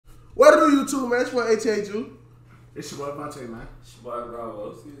What do you two, man? It's your boy Aka Jui. It's your boy Vonte, man. It's your boy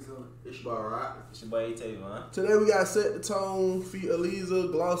Bravo. It's your boy Rock. It's your boy Aka, man. Today we got Set the Tone, feat Aleza,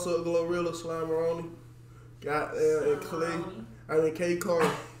 Glorilla, Slimeroni. Goddamn, and Clay. K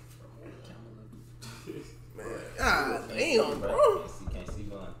Carter. Man, god damn, bro. Can't see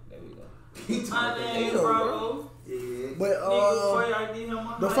going. There we go. My name is Bravo. Yeah.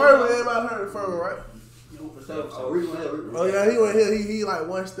 But the first one, everybody heard the first one, right? Reek. Oh yeah, he went here. He like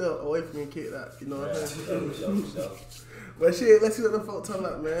one step away from getting kicked out. You know what I'm saying? Sure. But shit, let's see what the folks talking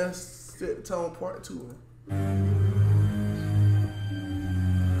about, man. Set the Tone Part 2, man.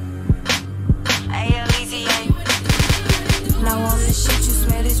 Hey, Aleza, now on this shit you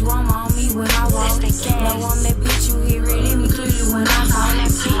smell this aroma on me when I walk. Now on that bitch you hear it in me clearly when I talk.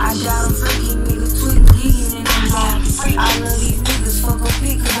 I got them freaky niggas tweeting, geeking in them vlogs. I love these niggas, fuck a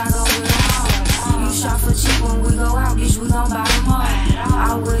pig cause I go with them all. You shot for cheap when we go out, bitch, we gon' buy them all.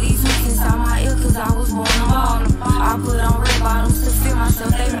 I wear these hooks inside my ear cause I was born to ball. I put on red bottoms to feel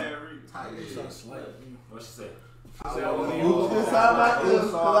myself. They What she said? Inside my ear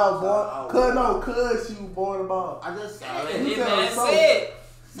cause I was born. Cause she was born to ball. I just said You That's said it.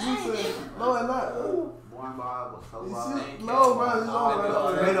 You said no, it's not. born by was so No, bro, it's all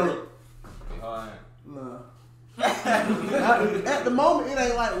Alright. nah. At the moment, it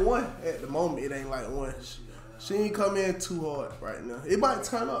ain't like one. She ain't come in too hard right now. It might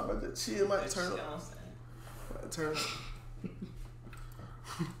turn up, but the chill might turn up.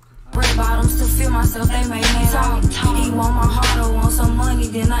 red bottoms to feel myself, they make me talk. He want my heart or want some money,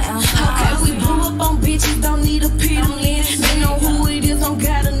 then I answer. Okay, we blew up on bitches, don't need a pit on in. They know who it is, don't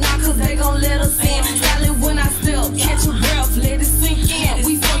gotta knock, cause they gon' let us in. Silent when I step, catch a breath, let it sink in.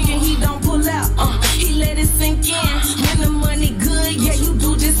 We fucking, he don't pull out, he let it sink in. When the money good, yeah, you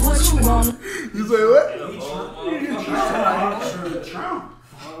do just what you want. You say what?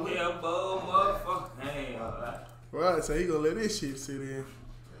 Right, so he gonna let this shit sit in.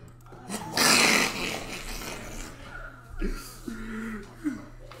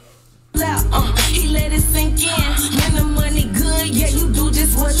 He let it sink in. When the money good, yeah, you do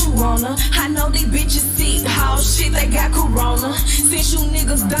just what you wanna. I know these bitches sick, how shit, they got corona. Since you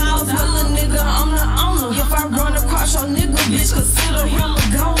niggas dogs, well a nigga, I'm the owner. If I run across your nigga, bitch, consider him a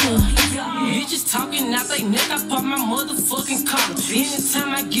goner. Bitches talking out they neck, I pop my motherfucking collar.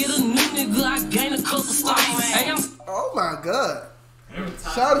 Anytime I get a new nigga, I gain a couple stars. Hey, Oh my god.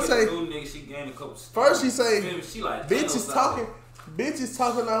 Shout to say, she gained a couple first she say, she like bitches talking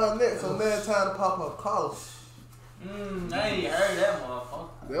on her neck, so now it's time to pop her collar. I ain't heard that motherfucker.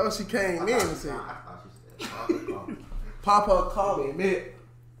 Well, she came in and said, pop her collar, man.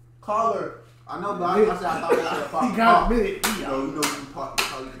 Collar. I know, but I thought they said pop. He got a minute. You know you pop the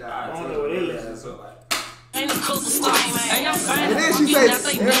collar down. I don't know what it is. And then she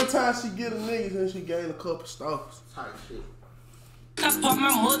say, every time she get a nigga, then she gain a couple stars. Type shit. I pop my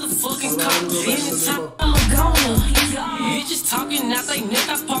motherfucking collar. Anytime I'm a goner. Bitches talking out they neck,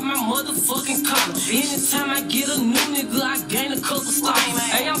 I pop my motherfucking collar. Anytime I get a new nigga, I gain a couple stars.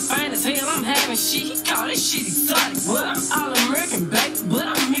 Hey, I'm fine as hell, I'm having shit. He call that shit exotic. But I'm all American, baby. But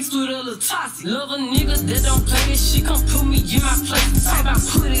I'm mixed with a little toxic. Love a nigga that don't play this shit. Come put me in my place. Talk about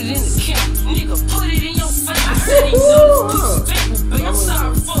put it in the camp. Nigga, put it in your face. I heard he know this pussy people, but I'm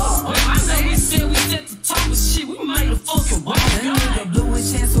sorry for it. I know we said we set the top of shit. We made a fucking walk. That nigga blew a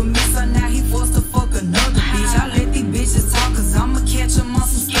chance with me, so now he forced to fuck another bitch. I let these bitches talk, cause I'ma catch him on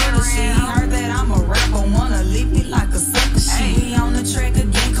some scary shit. He heard that I'm a rapper, wanna lick me like a sucker shit. We on the track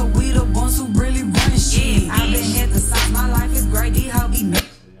again, cause we the ones who really run shit. I been here to stop, my life is great, these hoes be mad.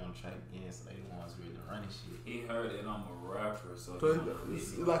 On track again, so they the ones really running shit. He heard that I'm a rapper, so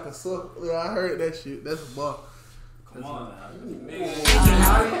It's like a suck. Yeah, I heard that shit. That's a bar. come on now.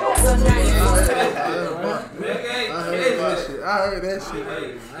 I heard that shit.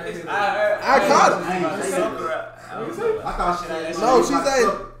 I caught it. I thought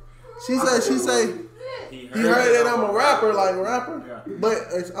she No, she say, he heard that I'm a rapper, like a rapper, but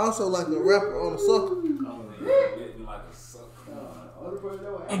it's also like a rapper on a sucker.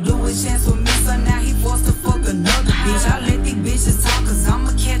 And do a chance with me, so now he forced to fuck another bitch. I let these bitches talk, cause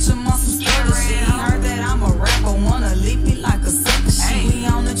I'ma catch him on some scary shit. He heard that I'm a rapper, wanna lick me like a sucker shit. We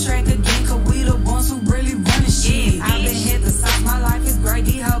on the track again, cause we the ones who really running shit. I been here to stop, my life is great,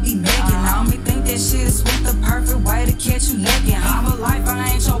 these hoes be begging. I me think that shit is sweet, the perfect way to catch you necking. I'm a life,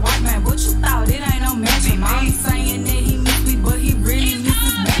 I ain't your white man, but you thought it ain't no magic. Mommy saying that he miss me, but he really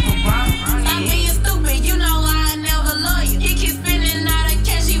misses back around. I'm being stupid, you know I never love you. He keep spending all the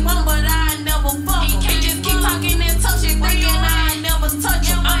cash he want, but I never fuck him. He just keep talking and touch it, thinking I never touch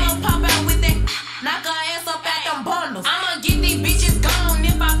him. I'ma pop out with that, knock her ass up at them bundles. I'ma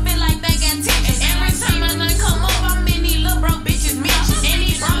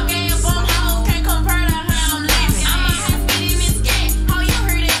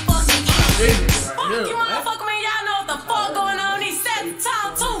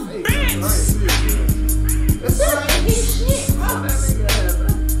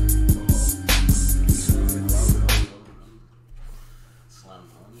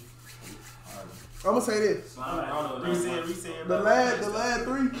last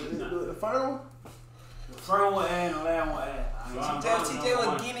three? The first one? The first one and the last one and. TJ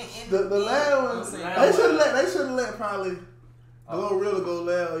was getting in the last one. They should have let probably Glorilla go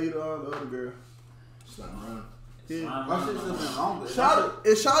last or either on the other girl. Slimeroni. Yeah. My shit should have been longer.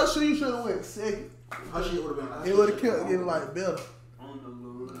 If Shawty should, you should have went second. Her shit would have been like. It would have kept getting like better. Hell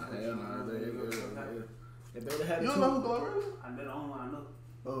no, if they would have had You don't know who Glorilla is? I bet the only one I know.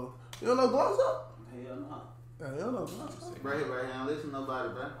 Oh. You don't know Gloss Up? Hell no. Yeah, you don't know Gloss Up. Right here, don't listen to nobody,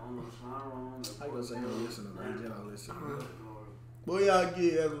 bro. I don't know Slimeroni. How you gonna say you don't listen to me? You don't listen to me. What y'all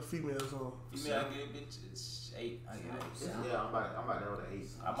get as a female song? You mean I get bitches 8? I get 8. Yeah, I'm about to go to 8.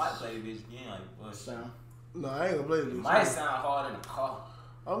 I might play the bitch again, like, what? Sound. No, I ain't gonna play It this. might sound hard in the car.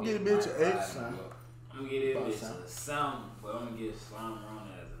 I'm getting bitch an 8. Sound. I'm gonna get that bitch a 7, but I'm gonna get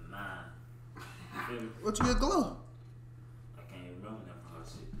Slimeroni as a 9. You feel me? What you get Glow? I can't even remember that for her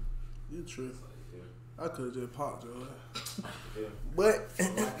shit. You tripping. So, you I could have just popped your ass. feel me? But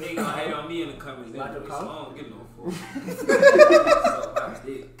They gonna hate on me in the comments Like anyway, a so I call? don't give no fuck. So about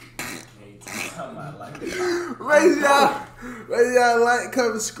dick. Talking about like that. raise y'all like,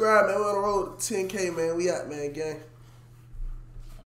 comment, subscribe, man. We're on the road to 10K, man. We out, man, gang.